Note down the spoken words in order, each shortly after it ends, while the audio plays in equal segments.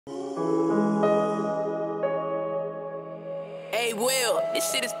will.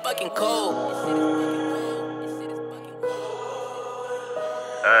 This shit is fucking cold.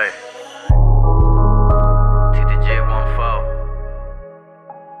 Hey. TTG 1-4.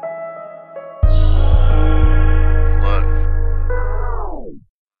 Look.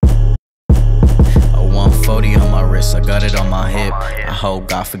 A 140 on my wrist, I got it on my hip. I hope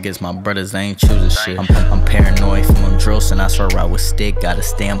God forgets my brothers, they ain't choosing shit. I'm paranoid from them drills, and I swear I with stick. Got a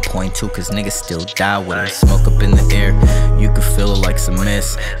standpoint too, cause niggas still die with it. Smoke up in the air, you can feel it like some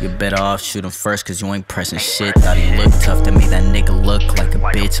mist. You're better off shooting first, cause you ain't pressing shit. Thought he looked tough, to me that nigga look like a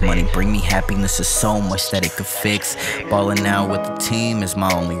bitch. Money bring me happiness, is so much that it could fix. Ballin' out with the team is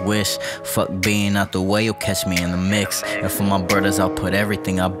my only wish. Fuck being out the way, you'll catch me in the mix. And for my brothers, I'll put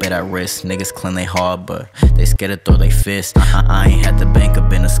everything I bet at risk. Niggas clean they hard, but they scared to throw they fist. I ain't had the bank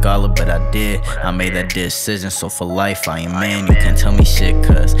up in a scholar, but I did. I made that decision, so for life I ain't man. You can't tell me shit,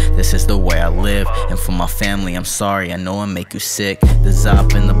 cause this is the way I live. And for my family, I'm sorry, I know I make you sick. The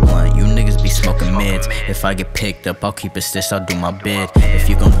zop and the blunt, you niggas be smoking mids. If I get picked up, I'll keep it stitched, I'll do my bid. If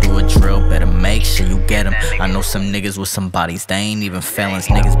you gon' do a drill, better make sure you get them. I know some niggas with some bodies, they ain't even felons.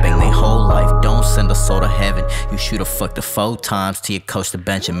 Niggas bang they whole life, don't send a soul to heaven. You shoot a fuck the 4 times till you coach the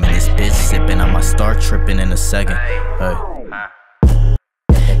Benjamin. This bitch sippin', I might start trippin' in a second.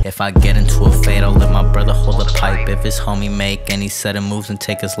 If I get into a fade, I'll let my brother hold a pipe. If his homie make any sudden moves and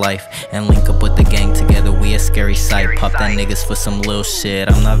take his life, and link up with the gang together, we a scary sight. Pop that niggas for some little shit,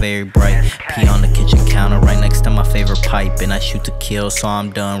 I'm not very bright. Pee on the kitchen counter right next to my favorite pipe, and I shoot to kill, so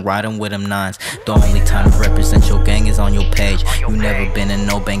I'm done riding with them 9s. The only time to represent your gang is on your page. You never been in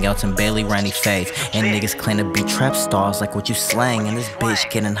no bang outs and barely ran any fades. And niggas claim to be trap stars like what you slang. And this bitch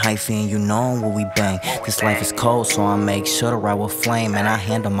getting hyphy and you know what we bang. This life is cold, so I make sure to ride with flame. And I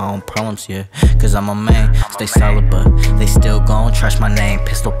handle my own problems, yeah, cause I'm a man. Stay solid, but they still gon' trash my name.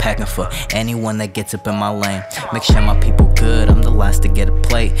 Pistol packing for anyone that gets up in my lane. Make sure my people good, I'm the last to get a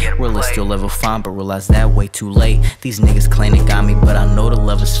plate. Realist still level fine, but realize that way too late. These niggas claim they got me, but I know the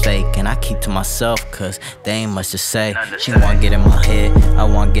love is fake. And I keep to myself, cause they ain't much to say. She wanna get in my head, I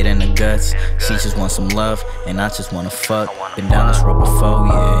wanna get in the guts. She just want some love, and I just wanna fuck. Been down this road before,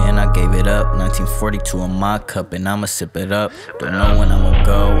 yeah, and I gave it up. 1942 in my cup, and I'ma sip it up. Don't know when I'ma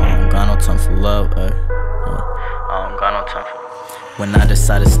go, I don't got no time for love, I don't got no time for love. When I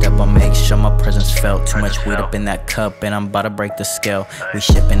decide to step, I'll make sure my presence felt. Too much weed up in that cup, and I'm about to break the scale. We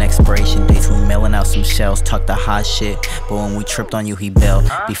shipping expiration dates, we mailing out some shells. Talk the hot shit, but when we tripped on you, he bailed.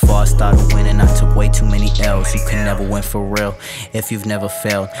 Before I started winning, I took way too many L's. You can never win for real, if you've never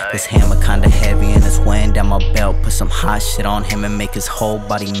failed. This hammer kinda heavy, and it's weighing down my belt. Put some hot shit on him and make his whole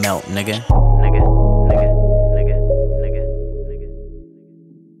body melt, nigga.